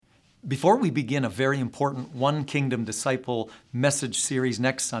Before we begin a very important One Kingdom Disciple message series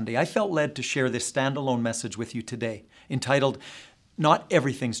next Sunday, I felt led to share this standalone message with you today, entitled, Not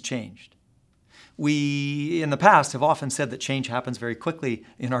Everything's Changed. We, in the past, have often said that change happens very quickly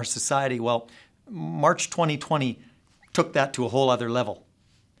in our society. Well, March 2020 took that to a whole other level.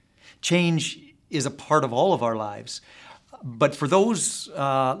 Change is a part of all of our lives. But for those,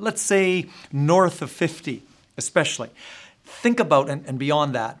 let's say, north of 50 especially, think about, and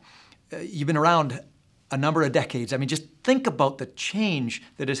beyond that, you've been around a number of decades. I mean, just think about the change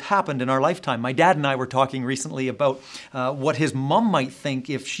that has happened in our lifetime. My dad and I were talking recently about what his mom might think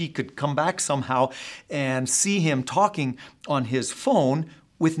if she could come back somehow and see him talking on his phone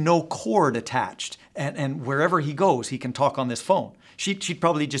with no cord attached. And wherever he goes, he can talk on this phone. She'd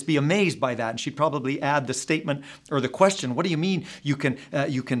probably just be amazed by that, and she'd probably add the statement or the question, what do you mean you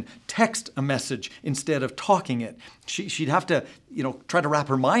can text a message instead of talking it? She'd have to, try to wrap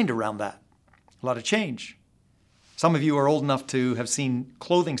her mind around that. A lot of change. Some of you are old enough to have seen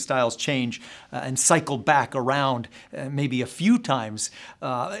clothing styles change and cycle back around maybe a few times,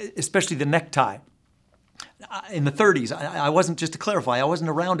 especially the necktie. In the 30s, I wasn't, just to clarify, I wasn't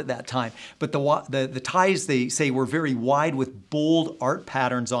around at that time, but the ties, they say, were very wide with bold art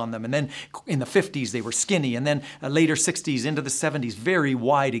patterns on them. And then in the 50s, they were skinny. And then later 60s into the 70s, very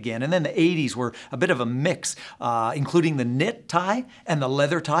wide again. And then the 80s were a bit of a mix, including the knit tie and the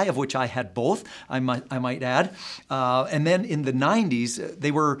leather tie, of which I had both, I might add. And then in the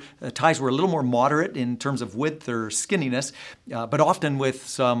 90s, ties were a little more moderate in terms of width or skinniness, but often with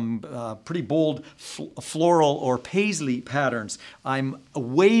some pretty bold floral or paisley patterns. I'm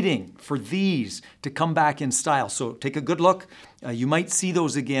waiting for these to come back in style. So take a good look. You might see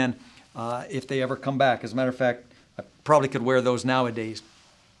those again if they ever come back. As a matter of fact, I probably could wear those nowadays.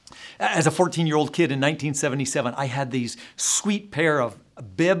 As a 14-year-old kid in 1977, I had these sweet pair of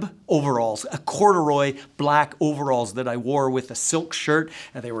bib overalls, a corduroy black overalls that I wore with a silk shirt.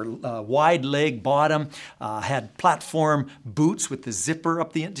 They were wide leg bottom, had platform boots with the zipper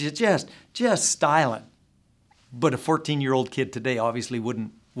up the end, just styling. But a 14-year-old kid today obviously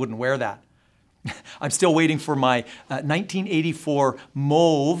wouldn't wear that. I'm still waiting for my 1984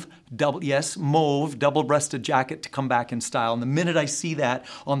 mauve double-breasted jacket to come back in style. And the minute I see that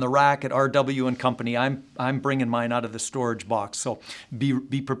on the rack at RW and Company, I'm bringing mine out of the storage box. So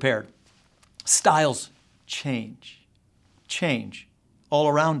be prepared. Styles change all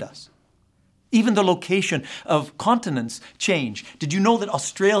around us. Even the location of continents change. Did you know that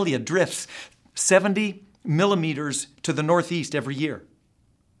Australia drifts 70 millimeters to the northeast every year?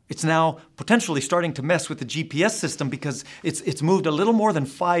 It's now potentially starting to mess with the GPS system because it's moved a little more than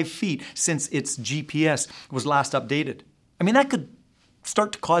 5 feet since its GPS was last updated. I mean, that could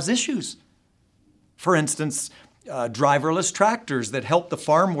start to cause issues. For instance, driverless tractors that help the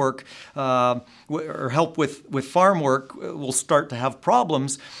farm work or help with farm work will start to have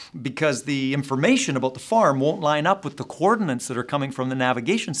problems because the information about the farm won't line up with the coordinates that are coming from the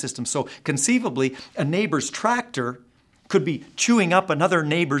navigation system. So conceivably, a neighbor's tractor could be chewing up another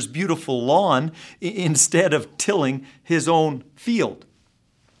neighbor's beautiful lawn instead of tilling his own field.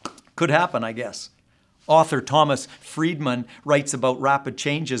 Could happen, I guess. Author Thomas Friedman writes about rapid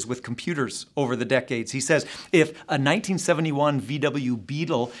changes with computers over the decades. He says, if a 1971 VW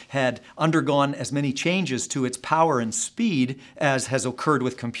Beetle had undergone as many changes to its power and speed as has occurred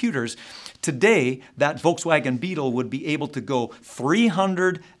with computers, today that Volkswagen Beetle would be able to go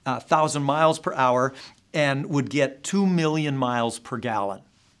 300,000 miles per hour and would get 2 million miles per gallon.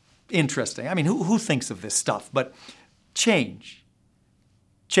 Interesting. I mean, who thinks of this stuff? But change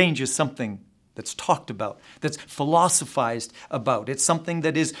is something that's talked about, that's philosophized about. It's something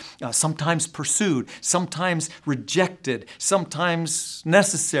that is sometimes pursued, sometimes rejected, sometimes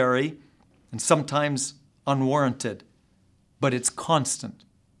necessary, and sometimes unwarranted. But it's constant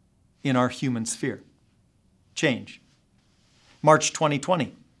in our human sphere. Change. March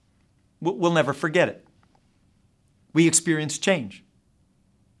 2020. We'll never forget it. We experienced change.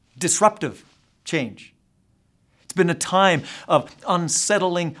 Disruptive change. It's been a time of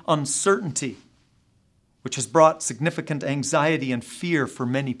unsettling uncertainty, which has brought significant anxiety and fear for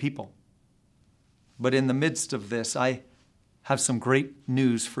many people. But in the midst of this, I have some great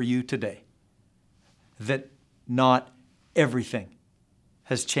news for you today, that not everything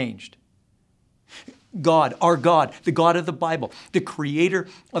has changed. God, our God, the God of the Bible, the creator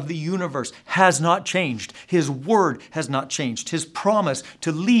of the universe, has not changed. His word has not changed. His promise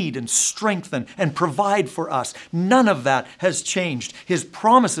to lead and strengthen and provide for us, none of that has changed. His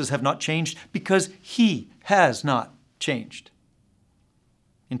promises have not changed because he has not changed.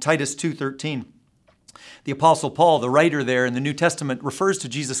 In Titus 2:13, The Apostle Paul, the writer there in the New Testament, refers to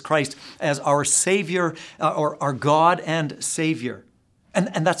Jesus Christ as our Savior, or our God and Savior.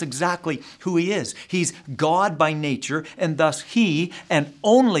 And that's exactly who he is. He's God by nature, and thus he, and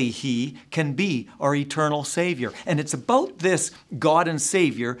only he, can be our eternal Savior. And it's about this God and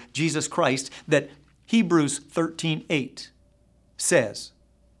Savior, Jesus Christ, that Hebrews 13:8 says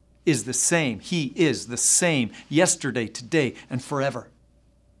is the same. He is the same yesterday, today, and forever.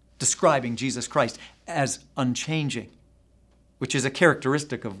 Describing Jesus Christ as unchanging, which is a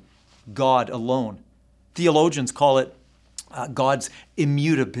characteristic of God alone. Theologians call it God's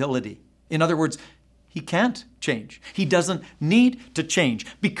immutability. In other words, he can't change. He doesn't need to change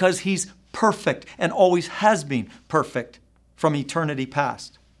because he's perfect and always has been perfect from eternity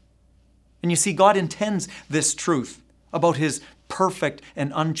past. And you see, God intends this truth about his perfect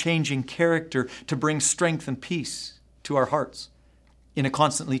and unchanging character to bring strength and peace to our hearts in a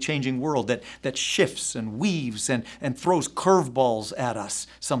constantly changing world that shifts and weaves and throws curveballs at us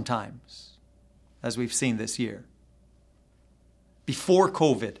sometimes, as we've seen this year. Before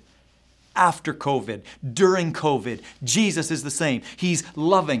COVID, after COVID, during COVID, Jesus is the same. He's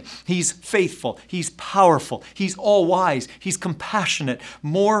loving, he's faithful, he's powerful, he's all-wise, he's compassionate,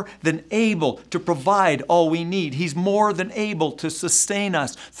 more than able to provide all we need. He's more than able to sustain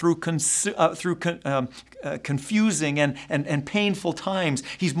us through confusing and painful times.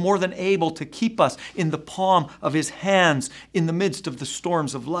 He's more than able to keep us in the palm of his hands in the midst of the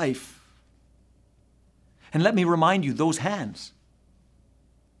storms of life. And let me remind you, those hands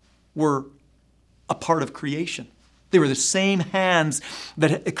were a part of creation. They were the same hands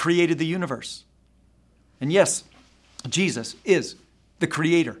that created the universe. And yes, Jesus is the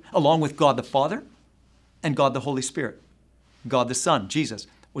creator, along with God the Father and God the Holy Spirit. God the Son, Jesus,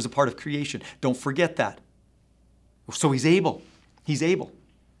 was a part of creation. Don't forget that. So he's able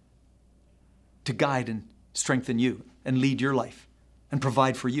to guide and strengthen you and lead your life and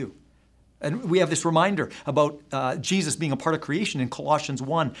provide for you. And we have this reminder about Jesus being a part of creation in Colossians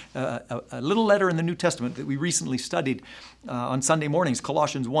 1, a little letter in the New Testament that we recently studied on Sunday mornings,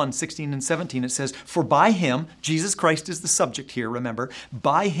 Colossians 1, 16 and 17. It says, "For by him," Jesus Christ is the subject here, remember,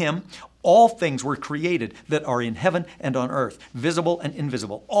 "by him all things were created that are in heaven and on earth, visible and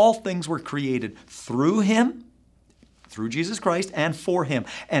invisible. All things were created through him," through Jesus Christ, "and for him.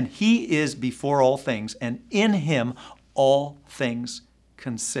 And he is before all things, and in him all things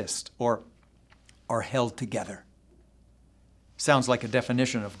consist," or are held together. Sounds like a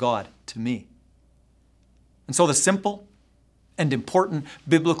definition of God to me. And so the simple and important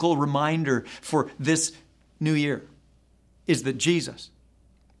biblical reminder for this new year is that Jesus,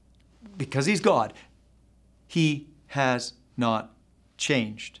 because he's God, he has not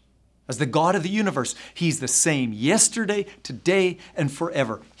changed. As the God of the universe, he's the same yesterday, today, and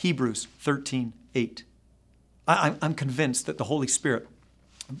forever. Hebrews 13:8. I'm convinced that the Holy Spirit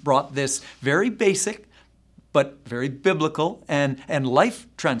brought this very basic but very biblical and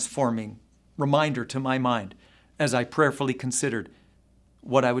life-transforming reminder to my mind as I prayerfully considered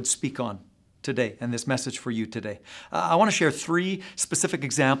what I would speak on today and this message for you today. I want to share 3 specific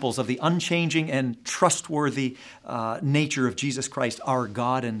examples of the unchanging and trustworthy nature of Jesus Christ, our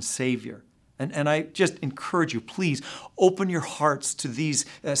God and Savior. And I just encourage you, please open your hearts to these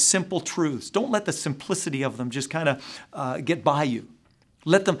simple truths. Don't let the simplicity of them just kind of get by you.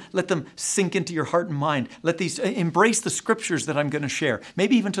 Let them sink into your heart and mind. Embrace the scriptures that I'm going to share,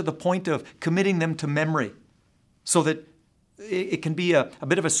 maybe even to the point of committing them to memory so that it can be a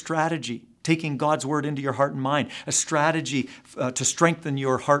bit of a strategy, taking God's word into your heart and mind, a strategy to strengthen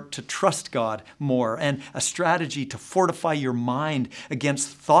your heart to trust God more, and a strategy to fortify your mind against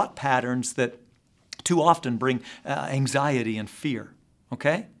thought patterns that too often bring anxiety and fear.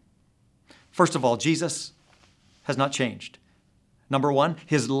 Okay? First of all, Jesus has not changed. Number 1,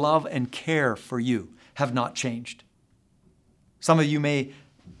 his love and care for you have not changed. Some of you may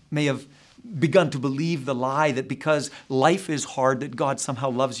have begun to believe the lie that because life is hard, that God somehow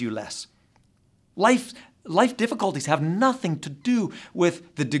loves you less. Life difficulties have nothing to do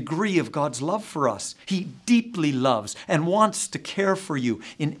with the degree of God's love for us. He deeply loves and wants to care for you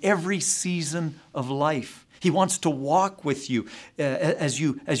in every season of life. He wants to walk with you as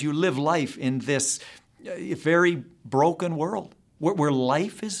you live life in this very broken world where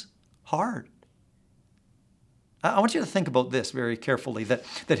life is hard. I want you to think about this very carefully, that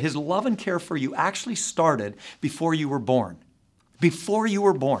his love and care for you actually started before you were born. Before you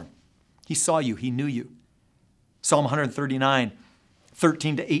were born, he saw you, he knew you. Psalm 139,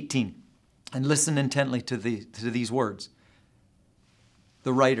 13 to 18. And listen intently to these words.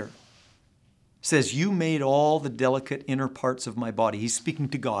 The writer says, you made all the delicate inner parts of my body. He's speaking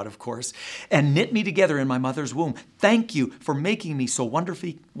to God, of course, and knit me together in my mother's womb. Thank you for making me so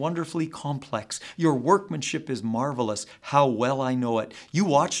wonderfully complex. Your workmanship is marvelous. How well I know it. You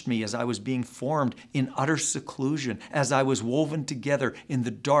watched me as I was being formed in utter seclusion, as I was woven together in the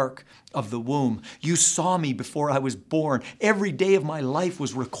dark of the womb. You saw me before I was born. Every day of my life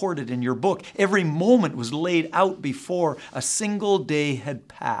was recorded in your book. Every moment was laid out before a single day had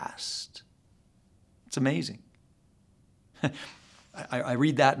passed. It's amazing. I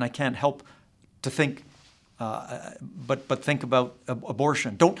read that and I can't help to think, but think about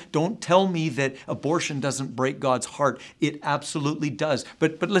abortion. Don't tell me that abortion doesn't break God's heart. It absolutely does.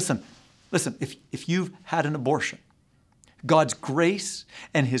 But listen. If you've had an abortion, God's grace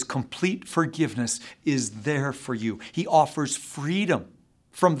and His complete forgiveness is there for you. He offers freedom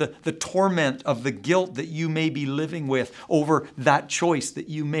from the torment of the guilt that you may be living with over that choice that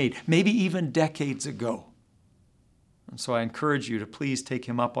you made, maybe even decades ago. And so I encourage you to please take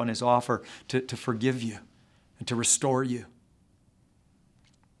Him up on His offer to forgive you and to restore you.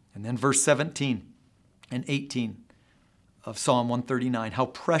 And then verse 17 and 18 of Psalm 139, how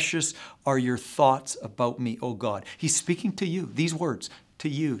precious are your thoughts about me, O God. He's speaking to you, these words to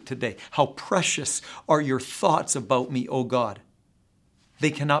you today. How precious are your thoughts about me, O God. They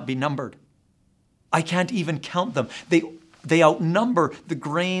cannot be numbered. I can't even count them. They outnumber the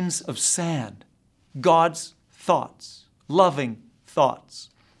grains of sand. God's thoughts, loving thoughts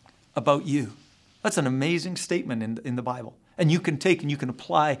about you. That's an amazing statement in the Bible. And you can take and you can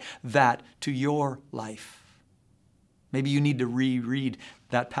apply that to your life. Maybe you need to reread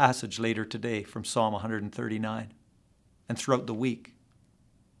that passage later today from Psalm 139 and throughout the week.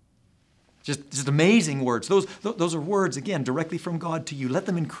 Just amazing words. Those are words, again, directly from God to you. Let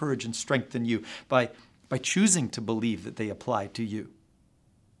them encourage and strengthen you by choosing to believe that they apply to you.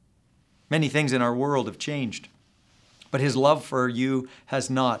 Many things in our world have changed, but His love for you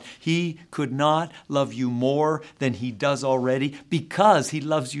has not. He could not love you more than He does already because He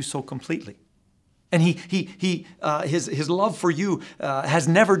loves you so completely. And His love for you has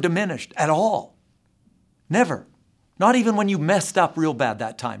never diminished at all. Never. Not even when you messed up real bad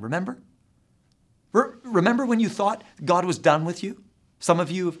that time, remember? Remember when you thought God was done with you? Some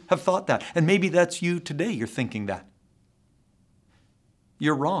of you have thought that. And maybe that's you today. You're thinking that.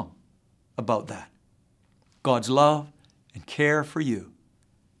 You're wrong about that. God's love and care for you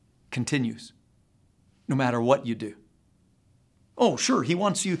continues no matter what you do. Oh, sure, He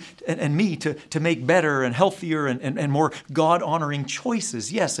wants you and me to make better and healthier and more God-honoring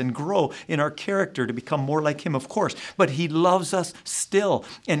choices, yes, and grow in our character to become more like Him, of course. But He loves us still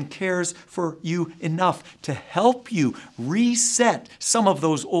and cares for you enough to help you reset some of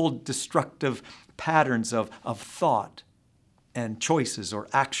those old destructive patterns of thought and choices or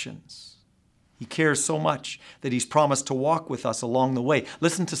actions. He cares so much that He's promised to walk with us along the way.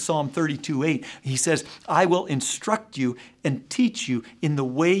 Listen to Psalm 32:8. He says, I will instruct you and teach you in the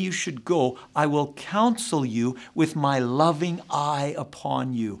way you should go. I will counsel you with my loving eye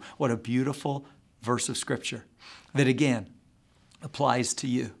upon you. What a beautiful verse of Scripture that again applies to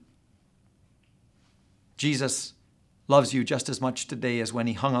you. Jesus loves you just as much today as when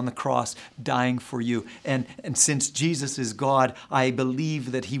He hung on the cross dying for you. And since Jesus is God, I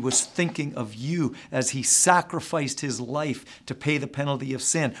believe that He was thinking of you as He sacrificed His life to pay the penalty of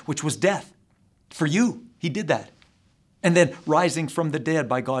sin, which was death. For you, He did that. And then rising from the dead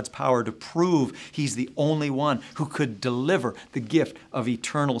by God's power to prove He's the only one who could deliver the gift of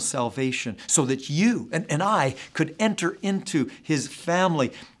eternal salvation so that you and I could enter into His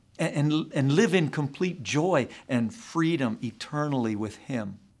family and live in complete joy and freedom eternally with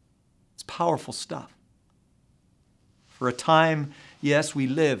Him. It's powerful stuff. For a time, yes, we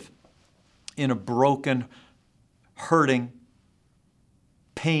live in a broken, hurting,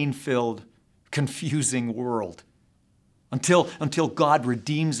 pain-filled, confusing world. Until God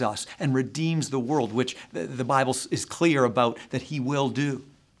redeems us and redeems the world, which the Bible is clear about that He will do.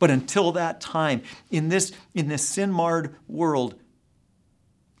 But until that time, in this sin-marred world,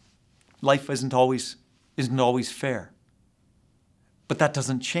 life isn't always fair. But that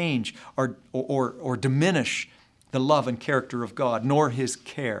doesn't change or diminish the love and character of God, nor His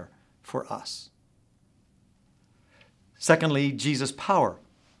care for us. Secondly, Jesus' power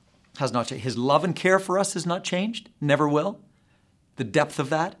has not changed. His love and care for us has not changed, never will. The depth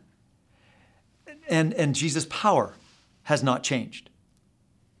of that. And Jesus' power has not changed.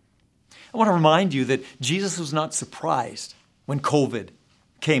 I want to remind you that Jesus was not surprised when COVID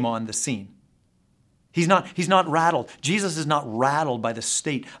came on the scene. He's not rattled. Jesus is not rattled by the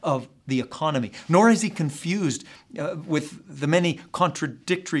state of the economy, nor is he confused with the many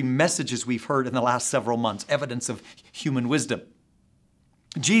contradictory messages we've heard in the last several months, evidence of human wisdom.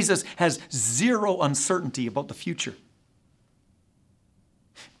 Jesus has zero uncertainty about the future.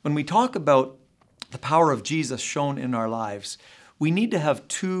 When we talk about the power of Jesus shown in our lives, we need to have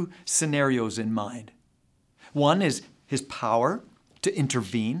two scenarios in mind. One is his power to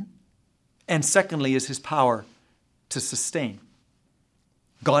intervene, and secondly is his power to sustain.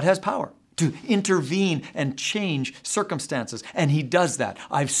 God has power to intervene and change circumstances, and he does that.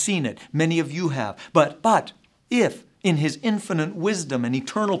 I've seen it. Many of you have. But if in his infinite wisdom and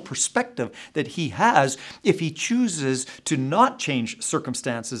eternal perspective that he has, if he chooses to not change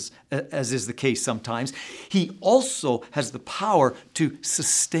circumstances, as is the case sometimes, he also has the power to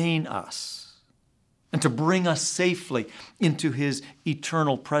sustain us and to bring us safely into his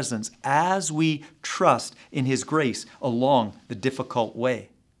eternal presence as we trust in his grace along the difficult way.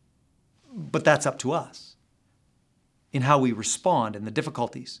 But that's up to us in how we respond in the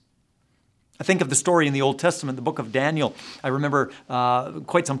difficulties. I think of the story in the Old Testament, the book of Daniel. I remember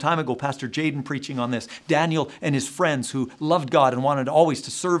quite some time ago, Pastor Jaden preaching on this. Daniel and his friends who loved God and wanted always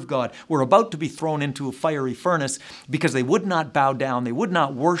to serve God were about to be thrown into a fiery furnace because they would not bow down. They would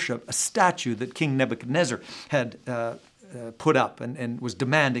not worship a statue that King Nebuchadnezzar had put up and was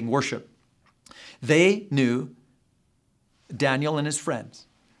demanding worship. They knew, Daniel and his friends,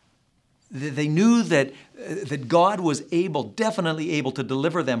 they knew that God was definitely able to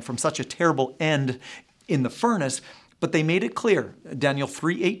deliver them from such a terrible end in the furnace, but they made it clear, Daniel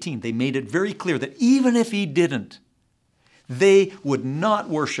 3:18, they made it very clear that even if he didn't, they would not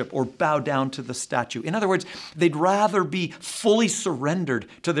worship or bow down to the statue. In other words, they'd rather be fully surrendered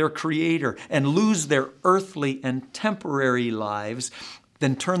to their Creator and lose their earthly and temporary lives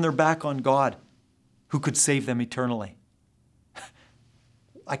than turn their back on God, who could save them eternally.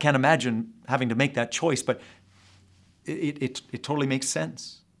 I can't imagine having to make that choice, but it totally makes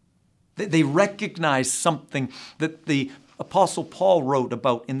sense. They recognize something that the Apostle Paul wrote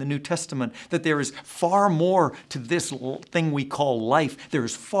about in the New Testament, that there is far more to this thing we call life. There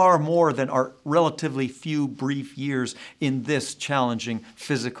is far more than our relatively few brief years in this challenging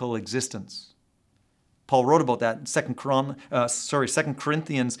physical existence. Paul wrote about that in 2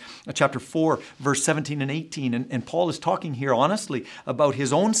 Corinthians chapter 4, verse 17 and 18. And Paul is talking here honestly about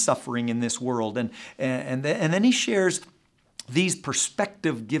his own suffering in this world. And then he shares these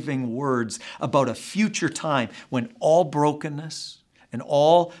perspective-giving words about a future time when all brokenness and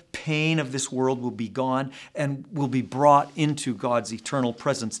all pain of this world will be gone and will be brought into God's eternal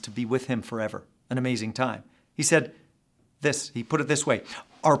presence to be with him forever. An amazing time. He said this, he put it this way,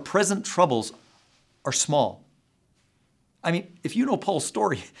 our present troubles are small. I mean, if you know Paul's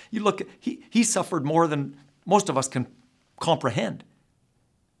story, you look, he suffered more than most of us can comprehend.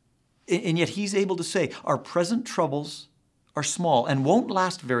 And yet he's able to say, our present troubles are small and won't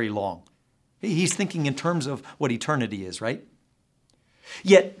last very long. He's thinking in terms of what eternity is, right?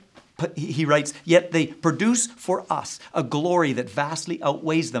 Yet, he writes, yet they produce for us a glory that vastly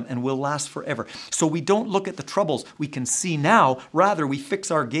outweighs them and will last forever. So we don't look at the troubles we can see now. Rather, we fix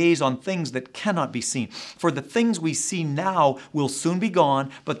our gaze on things that cannot be seen. For the things we see now will soon be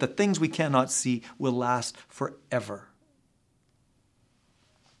gone, but the things we cannot see will last forever.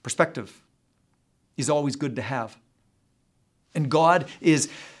 Perspective is always good to have. And God is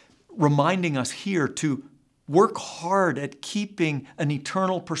reminding us here to work hard at keeping an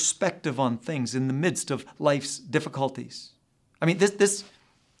eternal perspective on things in the midst of life's difficulties. I mean,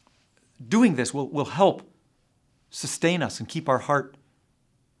 doing this will help sustain us and keep our heart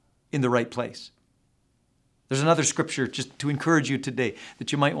in the right place. There's another scripture just to encourage you today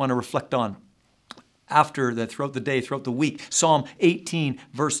that you might want to reflect on throughout the day, throughout the week. Psalm 18,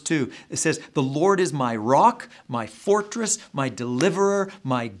 verse 2. It says, the Lord is my rock, my fortress, my deliverer,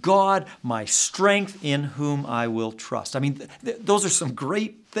 my God, my strength, in whom I will trust. I mean, those are some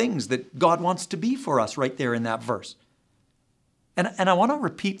great things that God wants to be for us right there in that verse. And I want to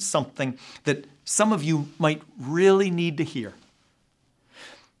repeat something that some of you might really need to hear.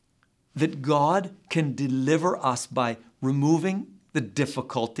 That God can deliver us by removing the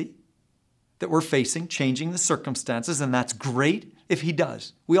difficulty that we're facing, changing the circumstances, and that's great if he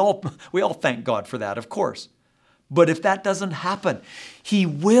does. We all thank God for that, of course. But if that doesn't happen, he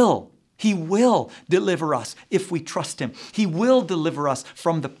will deliver us if we trust him. He will deliver us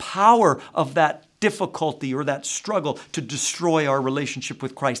from the power of that difficulty or that struggle to destroy our relationship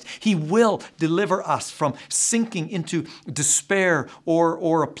with Christ. He will deliver us from sinking into despair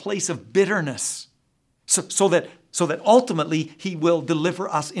or a place of bitterness so that so that ultimately he will deliver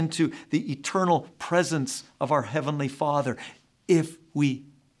us into the eternal presence of our Heavenly Father if we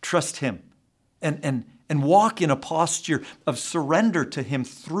trust him and walk in a posture of surrender to him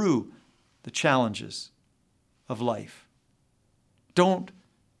through the challenges of life. Don't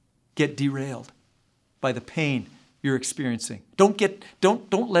get derailed by the pain you're experiencing. Don't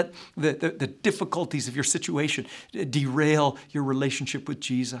let the difficulties of your situation derail your relationship with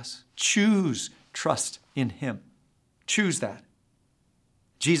Jesus. Choose trust in him. Choose that.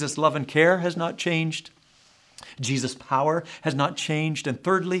 Jesus' love and care has not changed. Jesus' power has not changed. And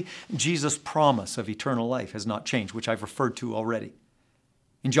thirdly, Jesus' promise of eternal life has not changed, which I've referred to already.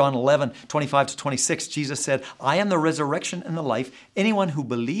 In John 11:25-26, Jesus said, I am the resurrection and the life. Anyone who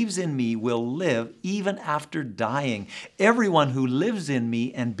believes in me will live even after dying. Everyone who lives in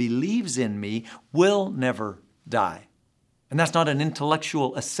me and believes in me will never die. And that's not an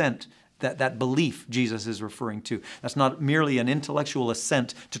intellectual assent, that belief Jesus is referring to. That's not merely an intellectual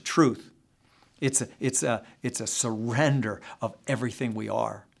assent to truth. It's a surrender of everything we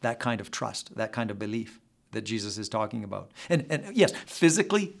are, that kind of trust, that kind of belief that Jesus is talking about. And yes,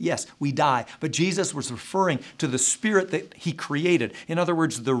 physically, yes, we die. But Jesus was referring to the spirit that he created. In other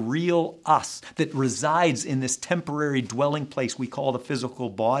words, the real us that resides in this temporary dwelling place we call the physical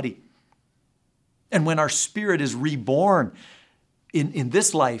body. And when our spirit is reborn in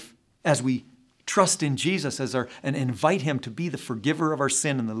this life, as we trust in Jesus and invite him to be the forgiver of our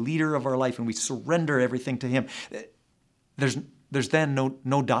sin and the leader of our life, and we surrender everything to him, there's then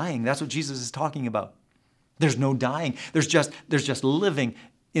no dying. That's what Jesus is talking about. There's no dying. There's just living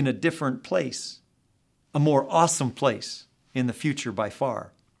in a different place, a more awesome place in the future by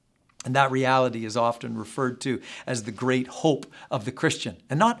far. And that reality is often referred to as the great hope of the Christian.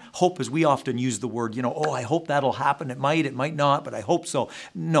 And not hope as we often use the word, I hope that'll happen. It might not, but I hope so.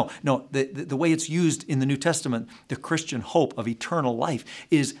 No. The way it's used in the New Testament, the Christian hope of eternal life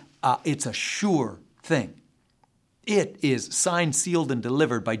is, it's a sure thing. It is signed, sealed, and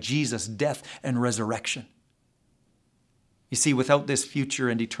delivered by Jesus' death and resurrection. You see, without this future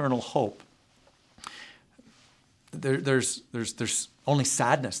and eternal hope, there's only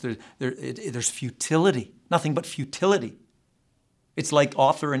sadness. There's futility, nothing but futility. It's like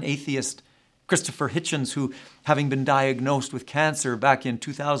author and atheist Christopher Hitchens, who, having been diagnosed with cancer back in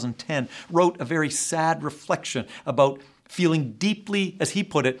 2010, wrote a very sad reflection about feeling deeply, as he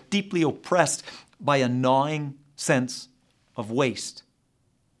put it, deeply oppressed by a gnawing sense of waste.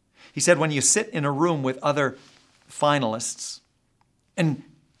 He said, when you sit in a room with other finalists and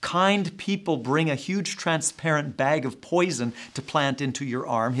kind people bring a huge transparent bag of poison to plant into your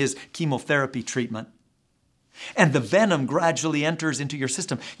arm, his chemotherapy treatment, and the venom gradually enters into your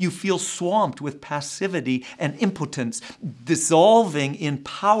system, you feel swamped with passivity and impotence, dissolving in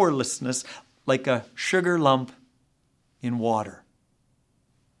powerlessness like a sugar lump in water.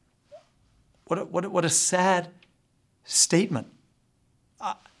 What a sad statement.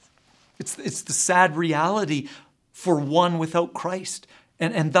 It's the sad reality for one without Christ.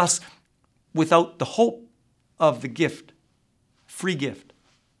 And thus, without the hope of the gift, free gift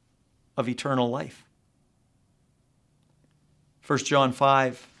of eternal life. 1 John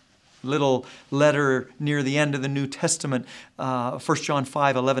 5, little letter near the end of the New Testament, 1 John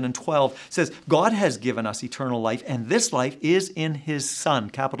 5, 11 and 12, says, God has given us eternal life, and this life is in his Son,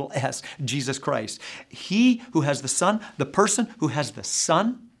 capital S, Jesus Christ. He who has the Son, the person who has the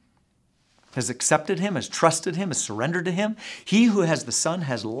Son, has accepted him, has trusted him, has surrendered to him. He who has the Son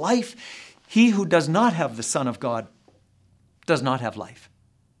has life. He who does not have the Son of God does not have life.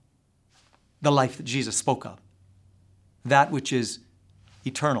 The life that Jesus spoke of. That which is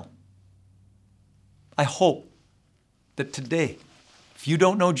eternal. I hope that today, if you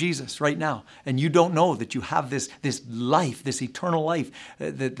don't know Jesus right now, and you don't know that you have this life, this eternal life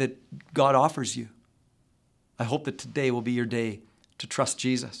that God offers you, I hope that today will be your day to trust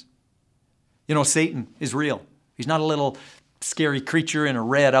Jesus. Satan is real. He's not a little scary creature in a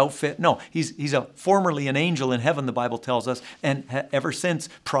red outfit. No, he's formerly an angel in heaven, the Bible tells us. And ever since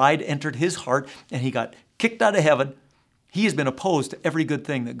pride entered his heart and he got kicked out of heaven, he has been opposed to every good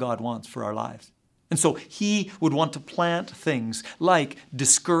thing that God wants for our lives. And so he would want to plant things like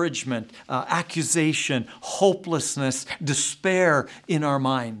discouragement, accusation, hopelessness, despair in our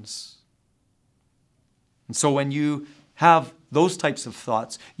minds. And so when you have those types of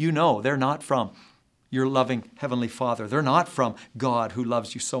thoughts, they're not from your loving Heavenly Father. They're not from God who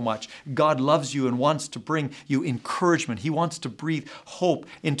loves you so much. God loves you and wants to bring you encouragement. He wants to breathe hope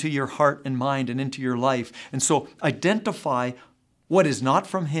into your heart and mind and into your life. And so identify what is not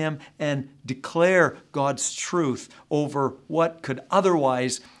from Him and declare God's truth over what could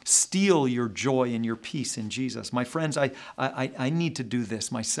otherwise steal your joy and your peace in Jesus. My friends, I need to do this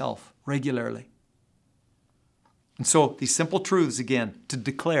myself regularly. And so these simple truths, again, to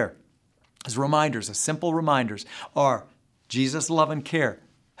declare as reminders, as simple reminders, are Jesus' love and care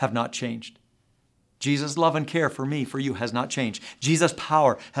have not changed. Jesus' love and care for me, for you, has not changed. Jesus'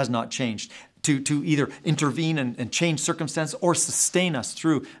 power has not changed to either intervene and change circumstance or sustain us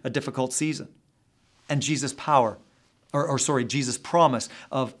through a difficult season. And Jesus' power, Jesus' promise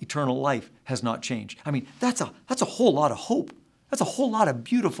of eternal life has not changed. I mean, that's a whole lot of hope. That's a whole lot of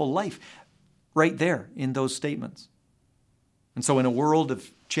beautiful life right there in those statements. And so in a world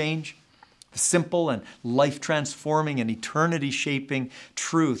of change, the simple and life-transforming and eternity-shaping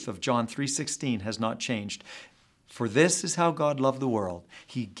truth of John 3:16 has not changed. For this is how God loved the world.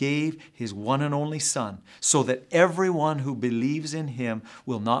 He gave His one and only Son, so that everyone who believes in Him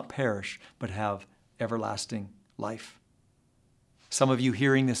will not perish, but have everlasting life. Some of you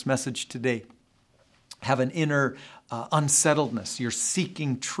hearing this message today have an inner unsettledness. You're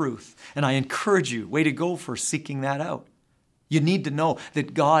seeking truth. And I encourage you, way to go for seeking that out. You need to know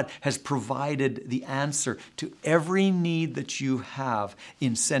that God has provided the answer to every need that you have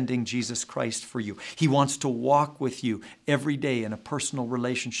in sending Jesus Christ for you. He wants to walk with you every day in a personal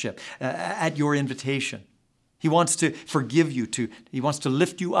relationship at your invitation. He wants to forgive you. He wants to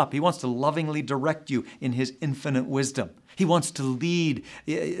lift you up. He wants to lovingly direct you in His infinite wisdom. He wants to lead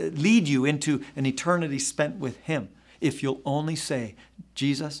you into an eternity spent with Him. If you'll only say,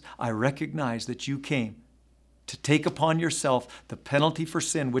 Jesus, I recognize that you came to take upon yourself the penalty for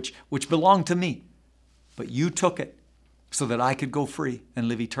sin, which belonged to me. But you took it so that I could go free and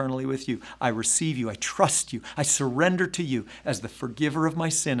live eternally with you. I receive you. I trust you. I surrender to you as the forgiver of my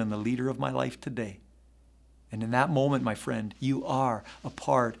sin and the leader of my life today. And in that moment, my friend, you are a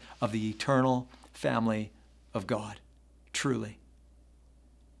part of the eternal family of God, truly.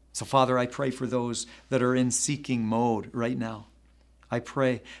 So, Father, I pray for those that are in seeking mode right now. I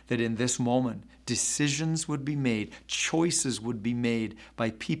pray that in this moment, decisions would be made, choices would be made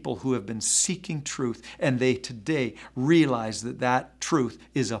by people who have been seeking truth, and they today realize that that truth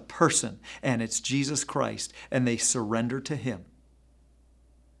is a person, and it's Jesus Christ, and they surrender to Him.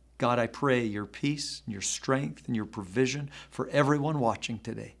 God, I pray your peace, and your strength, and your provision for everyone watching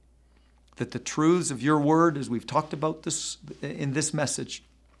today, that the truths of your word, as we've talked about this in this message,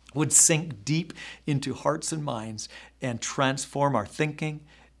 would sink deep into hearts and minds and transform our thinking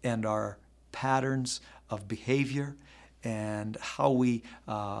and our patterns of behavior and how we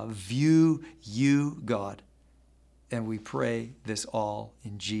view you, God. And we pray this all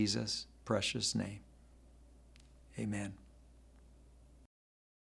in Jesus' precious name. Amen.